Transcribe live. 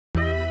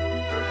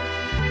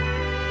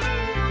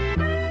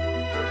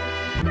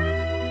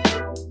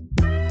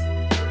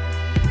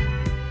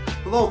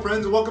Hello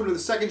friends and welcome to the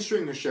Second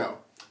Stringer Show.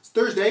 It's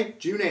Thursday,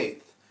 June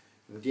 8th.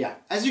 And yeah,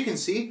 as you can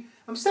see,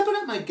 I'm stepping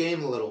up my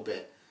game a little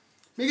bit.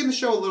 Making the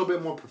show a little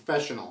bit more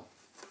professional.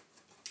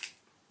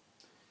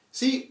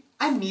 See,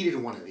 I needed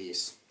one of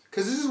these.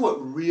 Because this is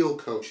what real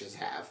coaches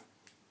have.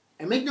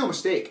 And make no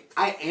mistake,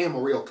 I am a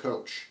real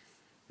coach.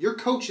 You're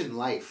coach in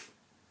life.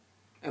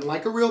 And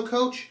like a real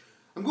coach,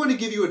 I'm going to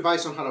give you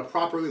advice on how to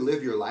properly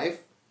live your life,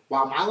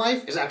 while my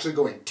life is actually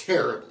going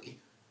terribly.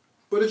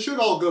 But it should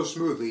all go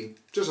smoothly,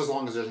 just as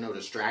long as there's no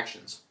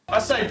distractions. I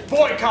say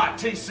boycott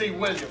T.C.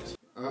 Williams.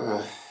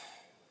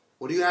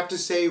 What do you have to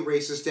say,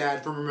 racist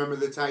dad from Remember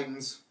the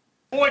Titans?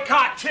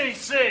 Boycott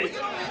T.C.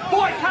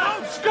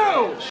 Boycott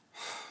schools.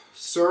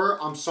 Sir,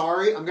 I'm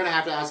sorry. I'm going to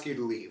have to ask you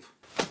to leave.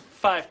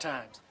 5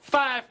 times.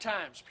 5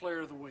 times Player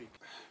of the Week.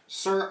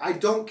 Sir, I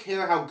don't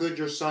care how good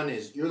your son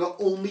is. You're the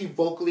only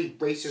vocally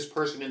racist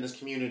person in this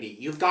community.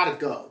 You've got to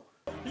go.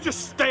 You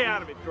just stay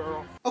out of it,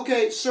 girl.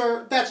 Okay,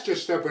 sir, that's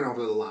just stepping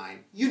over the line.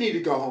 You need to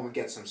go home and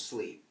get some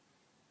sleep.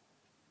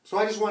 So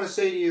I just want to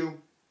say to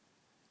you,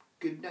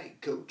 good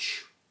night,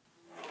 coach.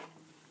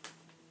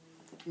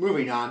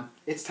 Moving on,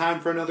 it's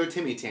time for another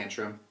Timmy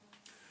tantrum.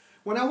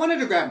 When I wanted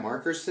to grab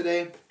markers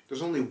today,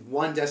 there's only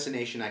one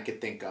destination I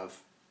could think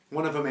of.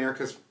 One of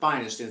America's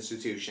finest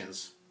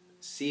institutions,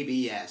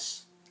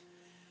 CVS.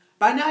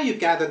 By now you've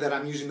gathered that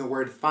I'm using the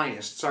word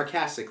finest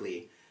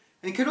sarcastically,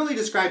 and can only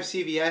describe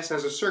CVS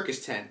as a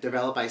circus tent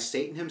developed by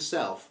Satan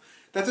himself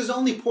that's his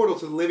only portal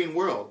to the living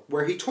world,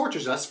 where he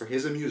tortures us for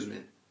his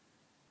amusement.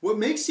 What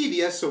makes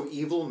CVS so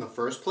evil in the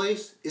first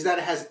place is that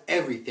it has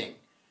everything.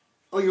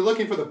 Oh, you're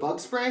looking for the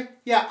bug spray?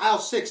 Yeah, aisle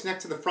 6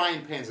 next to the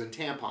frying pans and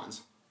tampons.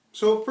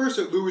 So at first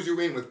it lures you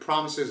in with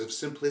promises of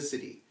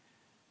simplicity.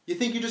 You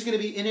think you're just going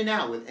to be in and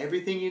out with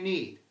everything you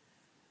need.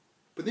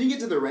 But then you get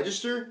to the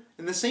register,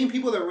 and the same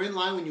people that were in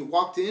line when you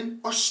walked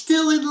in are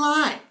still in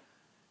line.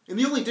 And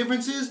the only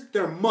difference is,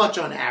 they're much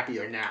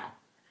unhappier now.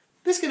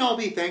 This can all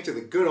be thanks to the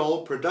good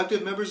old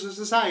productive members of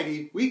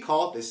society we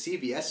call the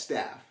CVS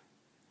staff.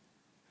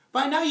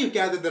 By now you've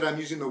gathered that I'm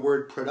using the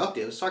word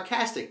productive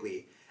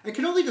sarcastically, and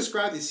can only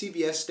describe the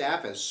CVS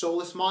staff as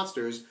soulless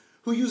monsters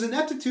who use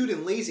ineptitude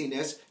and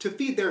laziness to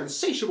feed their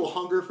insatiable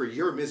hunger for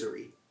your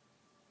misery.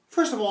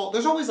 First of all,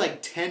 there's always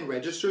like 10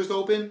 registers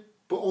open,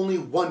 but only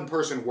one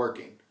person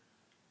working.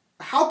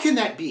 How can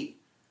that be?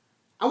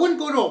 I wouldn't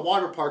go to a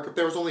water park if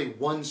there was only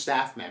one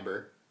staff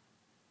member.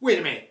 Wait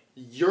a minute,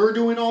 you're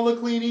doing all the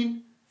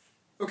cleaning?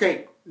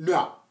 Okay,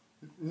 no.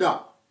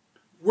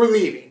 We're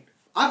leaving.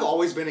 I've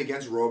always been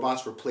against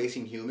robots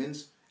replacing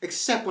humans,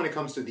 except when it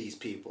comes to these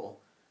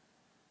people.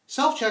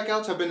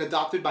 Self-checkouts have been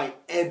adopted by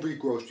every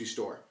grocery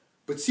store,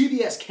 but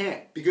CVS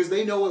can't because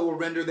they know it will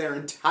render their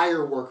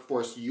entire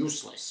workforce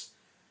useless.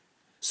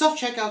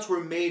 Self-checkouts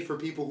were made for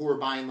people who were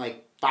buying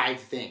like 5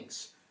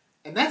 things,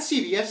 and that's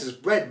CVS's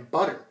bread and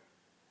butter.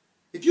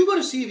 If you go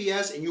to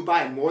CVS and you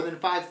buy more than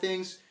 5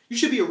 things, you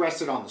should be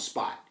arrested on the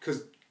spot,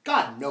 because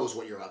God knows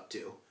what you're up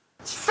to.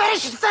 It's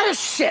fetish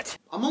shit!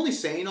 I'm only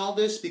saying all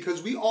this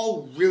because we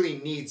all really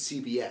need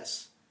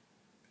CVS.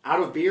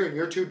 Out of beer and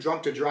you're too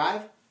drunk to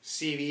drive?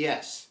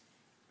 CVS.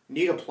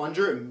 Need a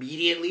plunger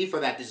immediately for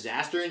that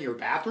disaster in your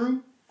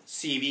bathroom?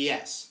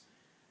 CVS.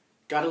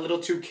 Got a little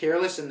too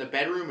careless in the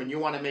bedroom and you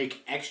want to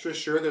make extra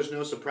sure there's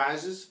no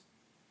surprises?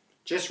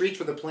 Just reach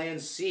for the plan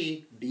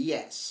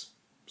CVS.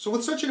 So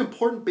with such an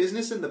important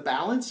business in the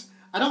balance,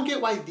 I don't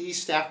get why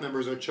these staff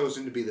members are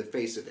chosen to be the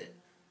face of it.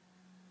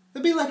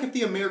 It'd be like if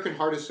the American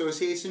Heart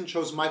Association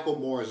chose Michael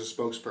Moore as a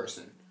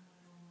spokesperson.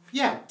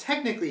 Yeah,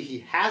 technically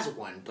he has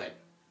one, but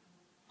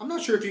I'm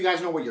not sure if you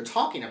guys know what you're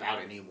talking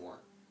about anymore.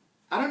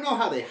 I don't know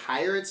how they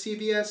hire at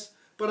CVS,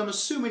 but I'm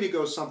assuming it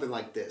goes something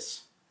like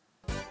this.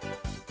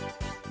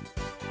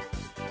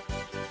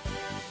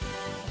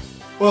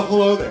 Well,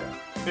 hello there.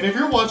 And if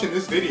you're watching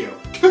this video,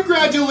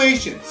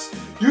 congratulations!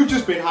 You've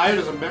just been hired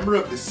as a member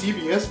of the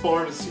CVS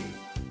pharmacy.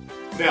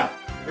 Now,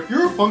 if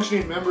you're a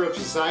functioning member of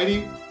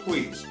society,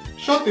 please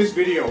shut this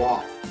video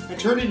off and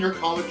turn in your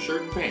collared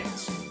shirt and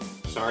pants.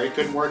 Sorry, it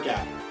couldn't work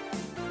out.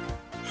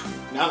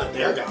 Now that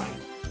they're gone,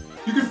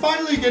 you can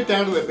finally get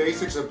down to the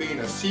basics of being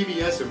a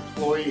CVS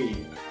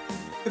employee.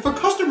 If a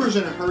customer's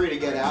in a hurry to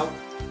get out,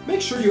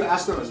 make sure you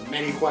ask them as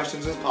many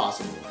questions as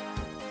possible.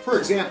 For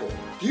example,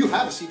 do you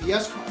have a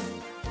CVS card?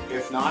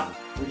 If not,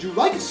 would you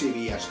like a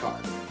CVS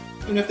card?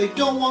 And if they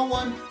don't want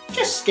one,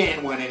 just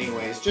scan one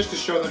anyways, just to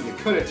show them you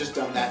could have just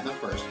done that in the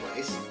first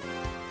place.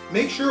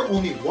 Make sure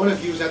only one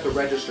of you is at the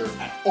register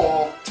at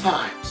all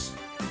times.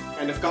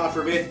 And if God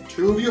forbid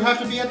 2 of you have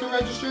to be at the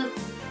register,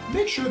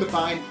 make sure the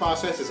buying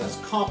process is as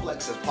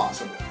complex as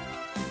possible.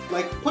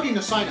 Like putting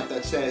a sign up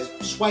that says,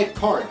 swipe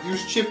card,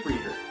 use chip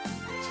reader.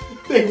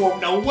 They won't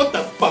know what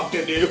the fuck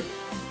to do.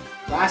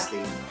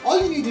 Lastly,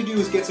 all you need to do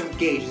is get some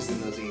gauges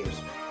in those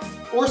ears.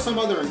 Or some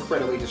other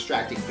incredibly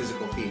distracting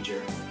physical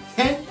feature.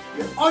 And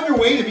you're on your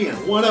way to being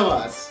one of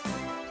us.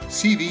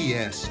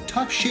 CVS,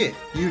 tough shit,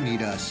 you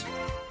need us.